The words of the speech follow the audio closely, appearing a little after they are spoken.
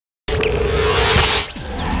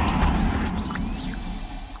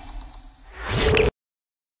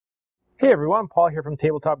Hey everyone, Paul here from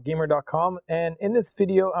TabletopGamer.com, and in this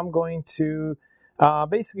video I'm going to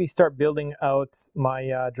basically start building out my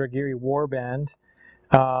Dragyri Warband.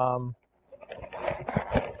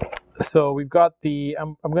 So we've got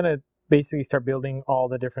I'm going to basically start building all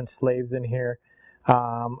the different slaves in here.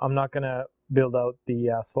 I'm not going to build out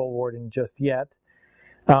the Soul Warden just yet.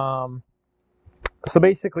 So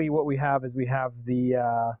basically what we have is we have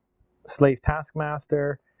the Slave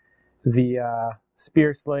Taskmaster, the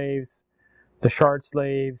Spear Slaves, the Shard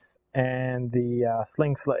Slaves, and the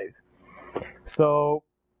Sling Slaves. So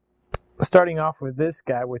starting off with this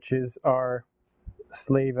guy, which is our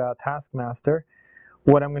Slave Taskmaster,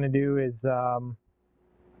 what I'm going to do is I'm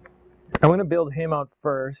going to build him out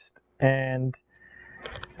first, and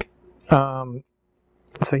so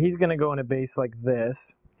he's going to go in a base like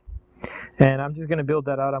this, and I'm just going to build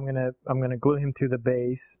that out. I'm going to glue him to the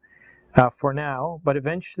base for now, but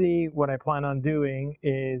eventually what I plan on doing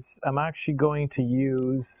is I'm actually going to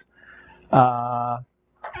use one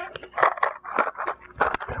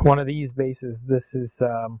of these bases. This is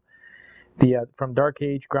from Dark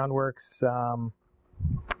Age Groundworks.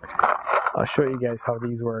 I'll show you guys how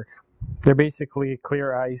these work. They're basically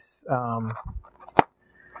clear ice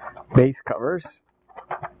base covers,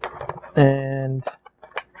 and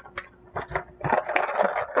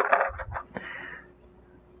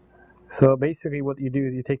so basically what you do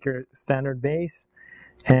is you take your standard base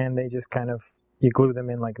and they just you glue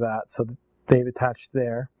them in like that, so they've attached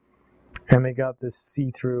there, and they got this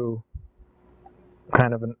see-through,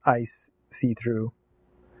 kind of an ice see-through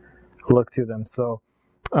look to them. So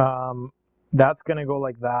that's going to go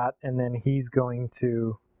like that, and then he's going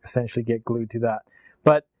to essentially get glued to that.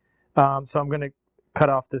 But so I'm going to cut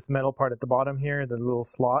off this metal part at the bottom here, the little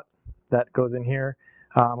slot that goes in here.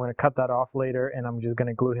 I'm going to cut that off later, and I'm just going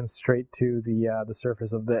to glue him straight to the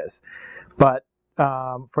surface of this. But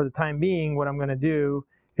for the time being, what I'm going to do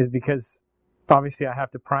is, because obviously I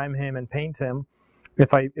have to prime him and paint him,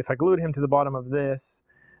 if I glued him to the bottom of this,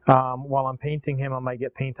 while I'm painting him, I might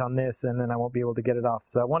get paint on this, and then I won't be able to get it off.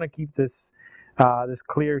 So I want to keep this this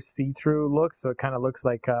clear see-through look, so it kind of looks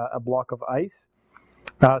like a block of ice.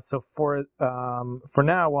 So for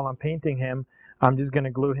now, while I'm painting him, I'm just going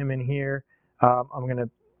to glue him in here. I'm going to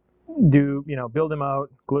build him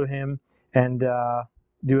out, glue him, and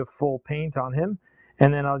do a full paint on him,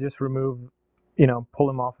 and then I'll just remove, pull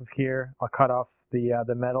him off of here. I'll cut off the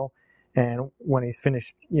metal, and when he's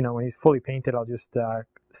finished, when he's fully painted, I'll just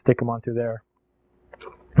stick him onto there.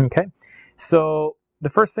 Okay, so the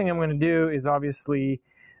first thing I'm going to do is, obviously,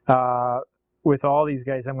 with all these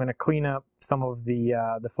guys, I'm going to clean up some of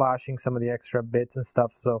the flashing, some of the extra bits and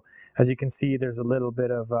stuff. So as you can see, there's a little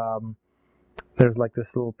bit of there's like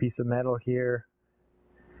this little piece of metal here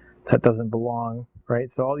that doesn't belong, right?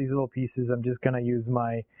 So all these little pieces, I'm just going to use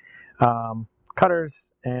my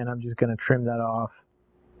cutters, and I'm just going to trim that off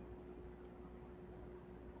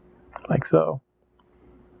like so.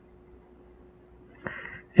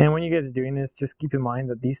 And when you guys are doing this, just keep in mind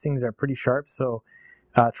that these things are pretty sharp, so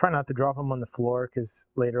try not to drop them on the floor, because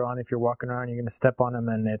later on, if you're walking around, you're going to step on them,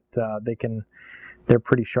 and they're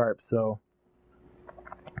pretty sharp. So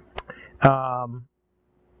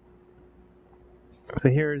so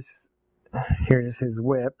here's his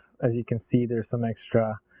whip. As you can see, there's some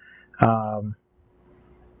extra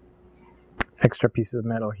pieces of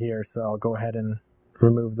metal here, so I'll go ahead and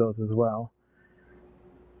remove those as well.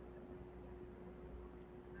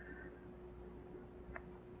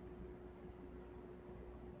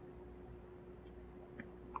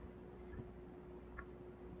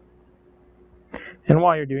 And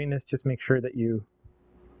while you're doing this, just make sure that you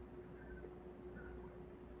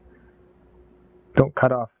don't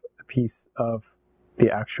cut off a piece of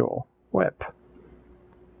the actual whip.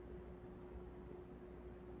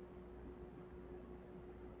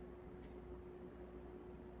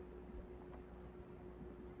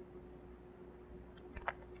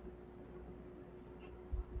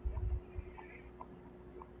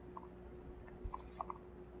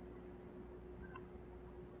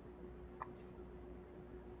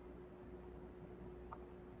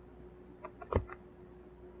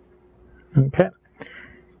 Okay,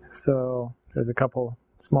 so there's a couple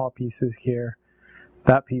small pieces here.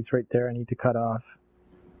 That piece right there I need to cut off,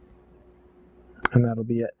 and that'll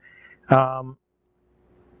be it. And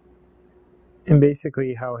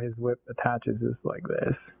basically how his whip attaches is like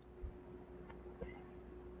this.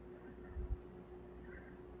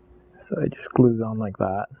 So it just glues on like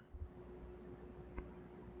that.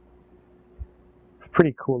 It's a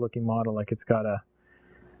pretty cool looking model. Like, it's got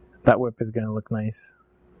that whip is going to look nice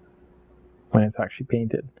when it's actually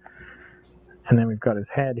painted. And then we've got his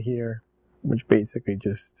head here, which basically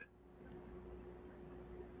just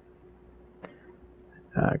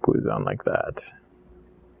glues on like that.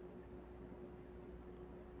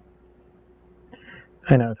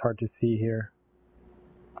 I know it's hard to see here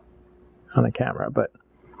on the camera, but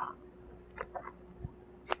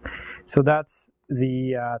so that's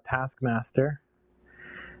the Taskmaster.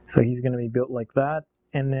 So he's going to be built like that.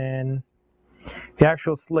 And then the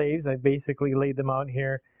actual slaves, I've basically laid them out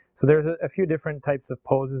here. So there's a few different types of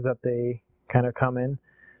poses that they kind of come in.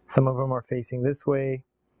 Some of them are facing this way.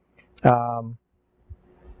 And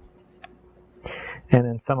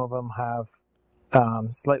then some of them have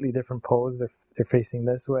slightly different poses. They're facing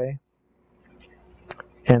this way.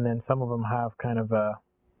 And then some of them have kind of a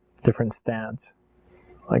different stance,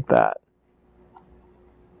 like that.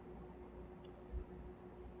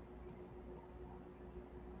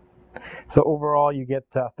 So overall, you get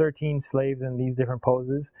 13 slaves in these different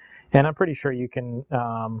poses, and I'm pretty sure you can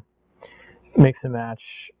mix and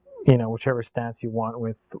match, you know, whichever stance you want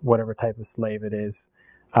with whatever type of slave it is.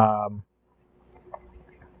 I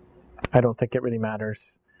don't think it really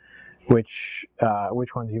matters which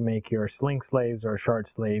ones you make your sling slaves or shard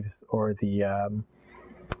slaves or the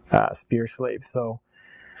spear slaves. So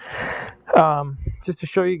just to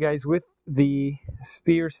show you guys with the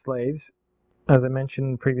spear slaves, as I mentioned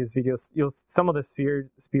in previous videos, some of the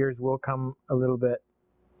spears will come a little bit,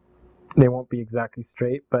 they won't be exactly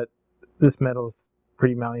straight, but this metal's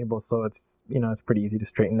pretty malleable, so it's, you know, it's pretty easy to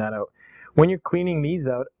straighten that out. When you're cleaning these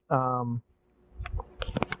out,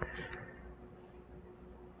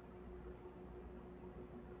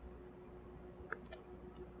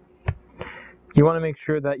 you want to make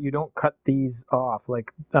sure that you don't cut these off.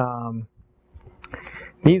 Like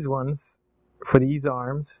these ones, for these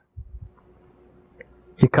arms,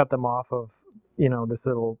 you cut them off of, you know, this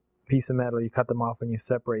little piece of metal, you cut them off when you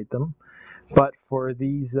separate them. But for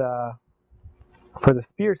these, for the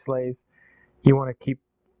spear slaves, you want to keep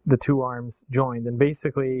the two arms joined. And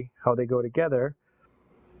basically how they go together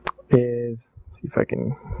is, see if I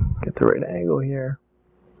can get the right angle here.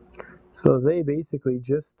 So they basically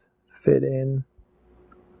just fit in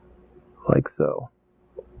like so.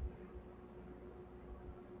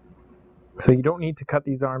 So you don't need to cut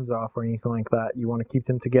these arms off or anything like that. You want to keep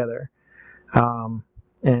them together.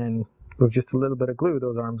 And with just a little bit of glue,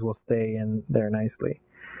 those arms will stay in there nicely.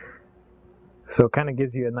 So it kind of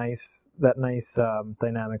gives you a nice,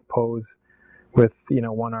 dynamic pose with, you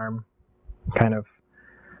know, one arm kind of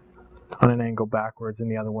on an angle backwards and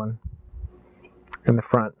the other one in the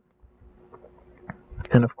front.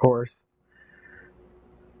 And of course,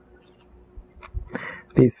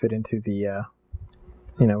 these fit into the,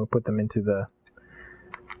 you know, we put them into the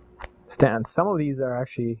stand. Some of these are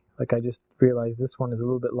actually, like I just realized, this one is a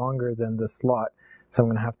little bit longer than the slot, so I'm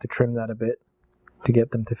going to have to trim that a bit to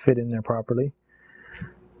get them to fit in there properly.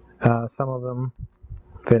 Some of them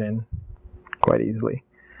fit in quite easily.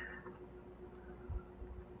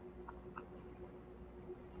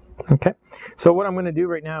 Okay, so what I'm going to do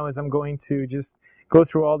right now is I'm going to just go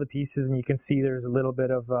through all the pieces, and you can see there's a little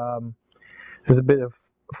bit of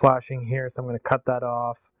flashing here, so I'm going to cut that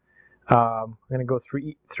off. I'm going to go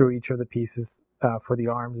through each of the pieces for the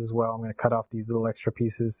arms as well. I'm going to cut off these little extra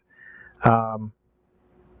pieces,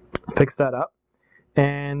 fix that up,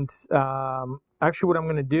 and actually what I'm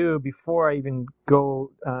going to do before I even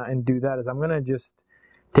go and do that is I'm going to just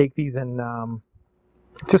take these and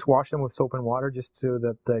just wash them with soap and water, just so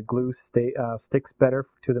that the glue sticks better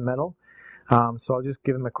to the metal. So I'll just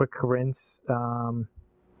give them a quick rinse,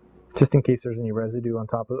 just in case there's any residue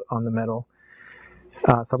on the metal.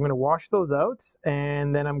 So I'm going to wash those out,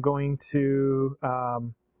 and then I'm going to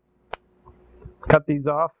cut these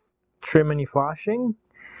off, trim any flashing,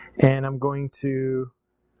 and I'm going to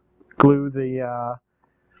glue them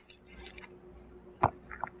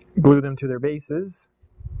to their bases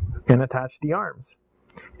and attach the arms.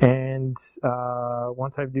 And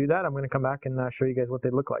once I do that, I'm going to come back and show you guys what they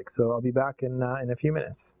look like. So I'll be back in a few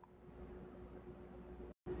minutes.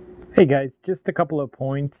 Hey guys, just a couple of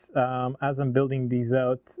points. As I'm building these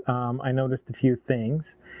out, I noticed a few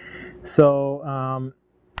things. So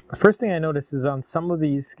first thing I noticed is on some of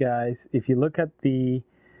these guys, if you look at the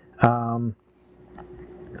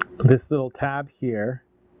this little tab here,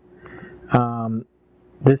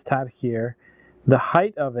 this tab here, the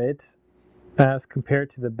height of it as compared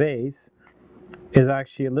to the base is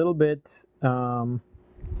actually a little bit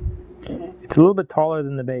it's a little bit taller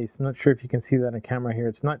than the base. I'm not sure if you can see that on camera here.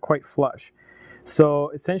 It's not quite flush. So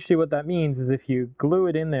essentially what that means is if you glue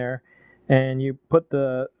it in there and you put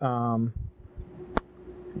the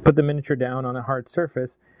miniature down on a hard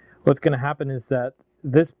surface, what's going to happen is that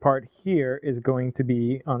this part here is going to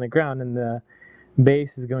be on the ground, and the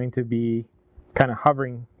base is going to be kind of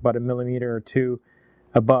hovering about 1 millimeter or 2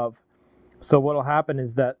 above. So what will happen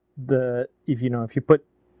is that if you put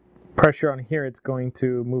pressure on here, it's going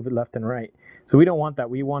to move it left and right. So we don't want that.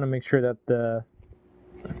 We want to make sure that the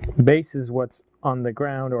base is what's on the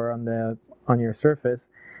ground or on your surface,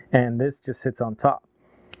 and this just sits on top.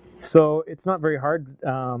 So it's not very hard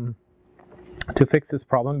to fix this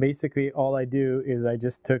problem. Basically, all I do is I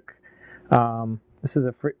just took this is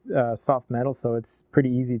a soft metal, so it's pretty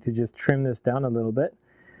easy to just trim this down a little bit.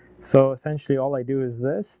 So essentially all I do is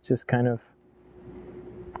this, just kind of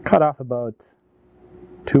cut off about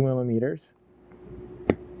 2 millimeters.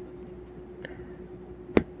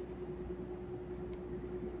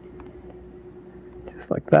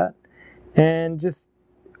 Just like that. And just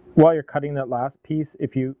while you're cutting that last piece,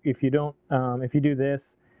 if you do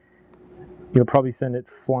this, you'll probably send it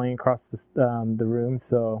flying across the room.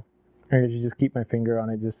 So I usually just keep my finger on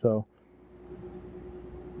it just so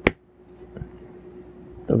it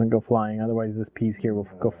doesn't go flying. Otherwise this piece here will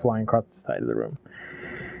go flying across the side of the room.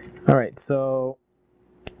 Alright, so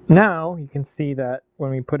now you can see that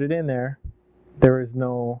when we put it in there, it's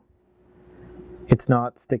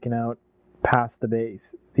not sticking out past the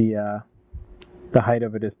base. The height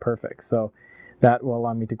of it is perfect. So that will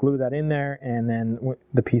allow me to glue that in there, and then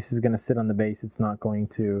the piece is going to sit on the base. It's not going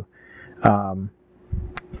to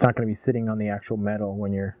be sitting on the actual metal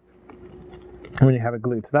when you have it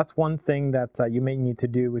glued. So that's one thing that you may need to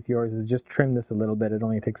do with yours, is just trim this a little bit. It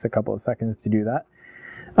only takes a couple of seconds to do that.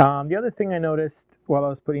 The other thing I noticed while I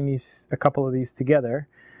was putting a couple of these together,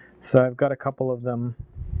 so I've got a couple of them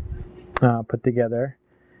put together.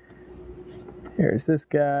 Here's this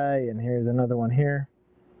guy, and here's another one here.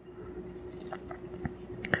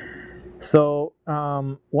 So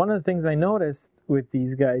one of the things I noticed with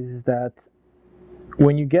these guys is that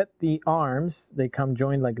when you get the arms, they come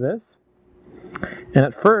joined like this. And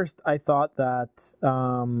at first I thought that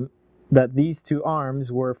that these two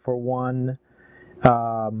arms were for one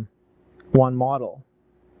model.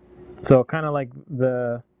 So kind of like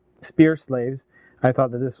the spear slaves, I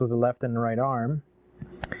thought that this was a left and right arm.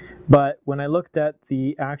 But when I looked at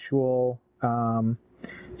the actual,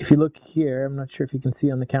 if you look here, I'm not sure if you can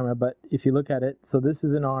see on the camera, but if you look at it, so this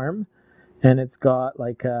is an arm, and it's got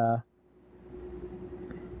like a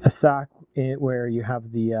sack where you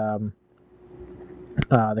have the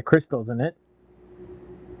crystals in it,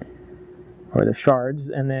 or the shards,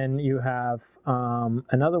 and then you have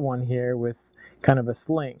another one here with kind of a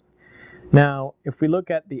sling. Now, if we look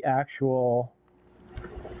at the actual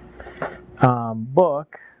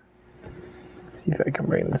book, let's see if I can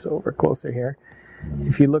bring this over closer here.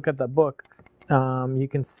 If you look at the book, you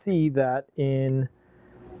can see that in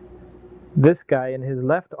this guy, in his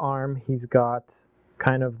left arm, he's got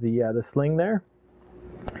kind of the sling there,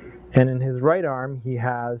 and in his right arm he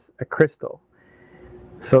has a crystal.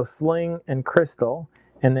 So sling and crystal.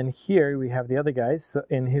 And then here we have the other guys. So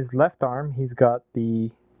in his left arm he's got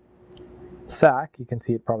the sack. You can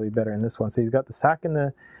see it probably better in this one. So he's got the sack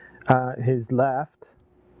in his left.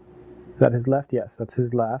 Is that his left? Yes, that's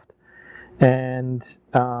his left. And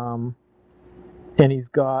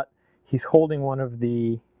he's holding one of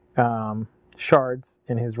the shards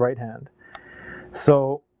in his right hand.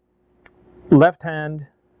 So left hand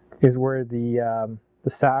is where the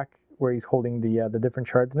sack, where he's holding the different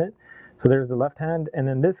shards in it. So there's the left hand, and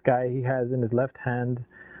then this guy, he has in his left hand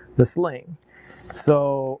the sling.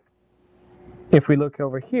 So if we look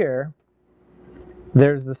over here,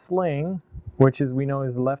 there's the sling, which we know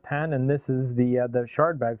is the left hand, and this is the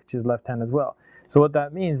shard bag, which is left hand as well. So what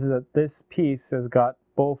that means is that this piece has got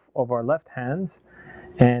both of our left hands,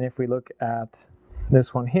 and if we look at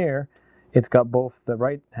this one here, it's got both the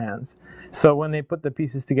right hands. So when they put the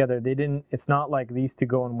pieces together, it's not like these two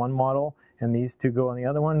go in one model and these two go on the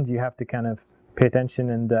other one. You have to kind of pay attention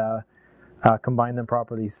and combine them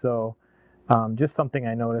properly. So just something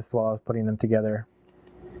I noticed while I was putting them together.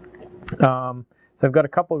 So I've got a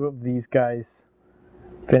couple of these guys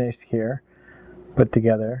finished here, put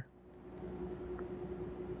together,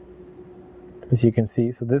 as you can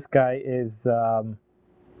see. So this guy is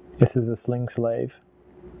this is a sling slave.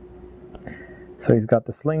 So he's got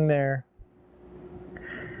the sling there,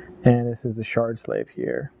 and this is the shard slave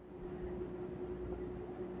here.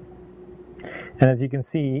 And as you can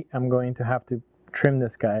see, I'm going to have to trim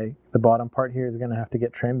this guy. The bottom part here is going to have to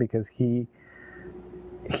get trimmed because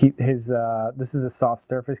this is a soft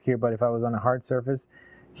surface here, but if I was on a hard surface,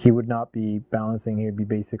 he would not be balancing. He would be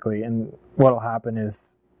basically, and what will happen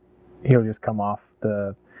is he'll just come off,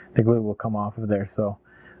 the glue will come off of there. So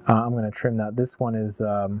I'm going to trim that. This one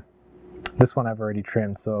I've already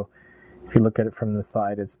trimmed, so if you look at it from the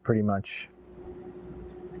side, it's pretty much,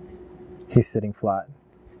 he's sitting flat.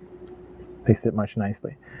 they sit much more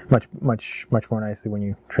nicely when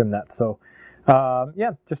you trim that. So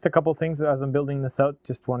yeah, just a couple things as I'm building this out.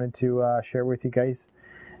 Just wanted to share with you guys,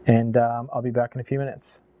 and I'll be back in a few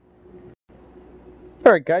minutes.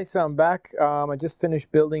 Alright guys, so I'm back. I just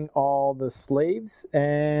finished building all the slaves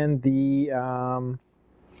and the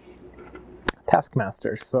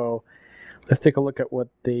Taskmaster. So let's take a look at what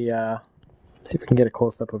the, see if we can get a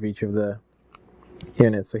close-up of each of the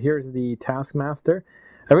units. So here's the Taskmaster.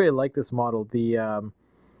 I really like this model.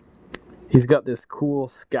 He's got this cool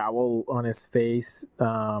scowl on his face.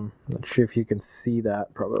 Not sure if you can see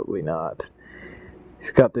that, probably not.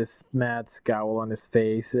 He's got this mad scowl on his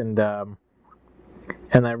face, and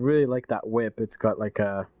I really like that whip. It's got like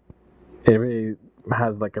it really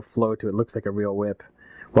has like a flow to it. It looks like a real whip.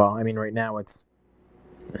 Well, I mean, right now it's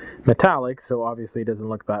metallic, so obviously it doesn't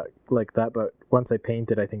look like that, but once I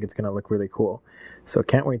paint it, I think it's going to look really cool. So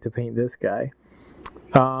can't wait to paint this guy.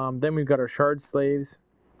 Then we've got our shard slaves.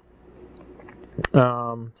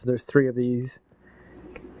 So there's 3 of these.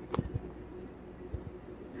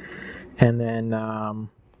 And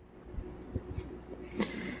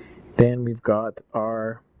then we've got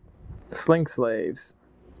our sling slaves.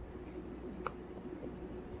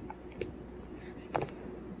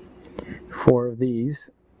 Four of these.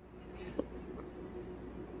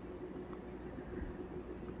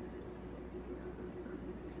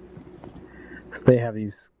 So they have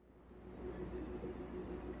these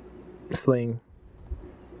sling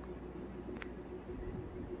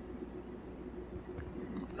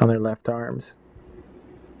on their left arms.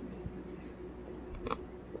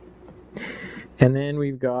 And then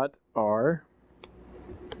we've got our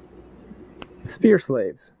spear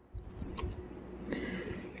slaves.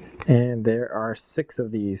 And there are 6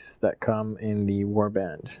 of these that come in the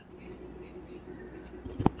warband.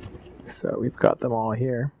 So we've got them all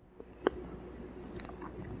here.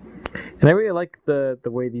 And I really like the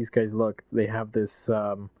way these guys look. They have this,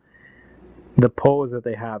 the pose that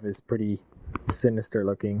they have is pretty sinister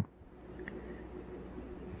looking.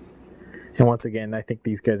 And once again, I think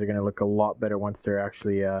these guys are going to look a lot better once they're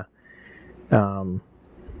actually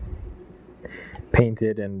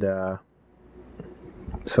painted, and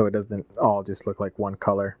so it doesn't all just look like one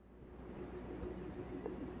color.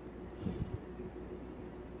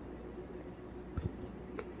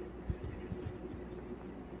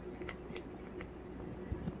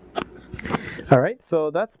 All right,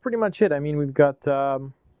 so that's pretty much it. I mean, we've got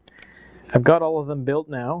I've got all of them built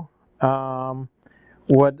now.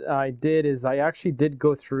 What I did is I actually did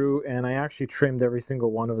go through and I actually trimmed every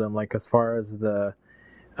single one of them. Like as far as the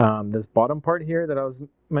this bottom part here that I was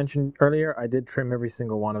mentioned earlier, I did trim every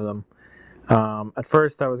single one of them. At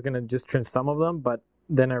first I was gonna just trim some of them, but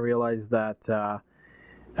then I realized that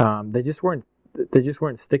they just weren't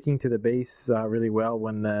sticking to the base really well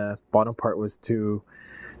when the bottom part was too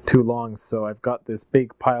long. So I've got this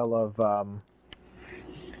big pile of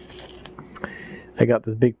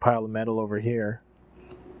metal over here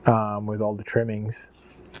with all the trimmings,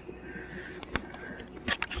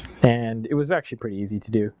 and it was actually pretty easy to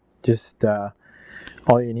do. Just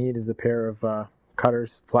all you need is a pair of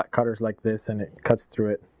cutters, flat cutters like this, and it cuts through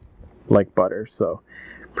it like butter. So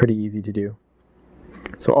pretty easy to do.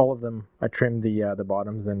 So all of them, I trimmed the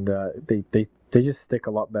bottoms, and they just stick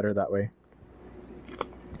a lot better that way.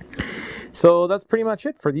 So that's pretty much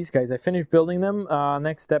it for these guys. I finished building them.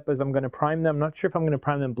 Next step is I'm going to prime them. I'm not sure if I'm going to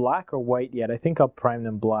prime them black or white yet. I think I'll prime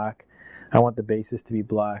them black. I want the bases to be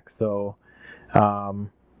black, so and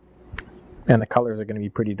the colors are going to be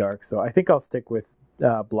pretty dark. So I think I'll stick with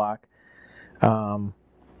black.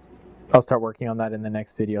 I'll start working on that in the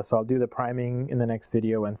next video. So I'll do the priming in the next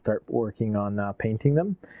video and start working on painting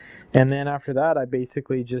them. And then after that, I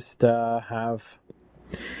basically just have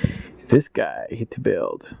this guy to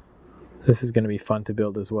build. This is going to be fun to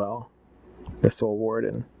build as well. The Soul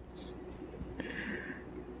Warden.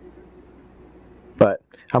 But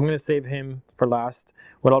I'm going to save him for last.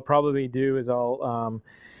 What I'll probably do is I'll,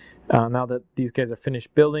 now that these guys are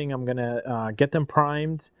finished building, I'm going to get them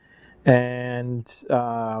primed and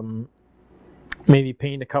maybe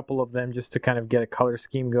paint a couple of them just to kind of get a color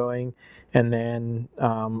scheme going. And then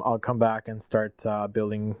I'll come back and start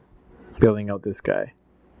building out this guy.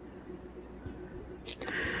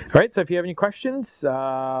 All right, so if you have any questions,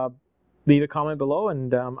 leave a comment below,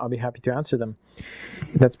 and I'll be happy to answer them.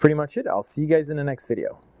 That's pretty much it. I'll see you guys in the next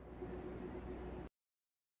video.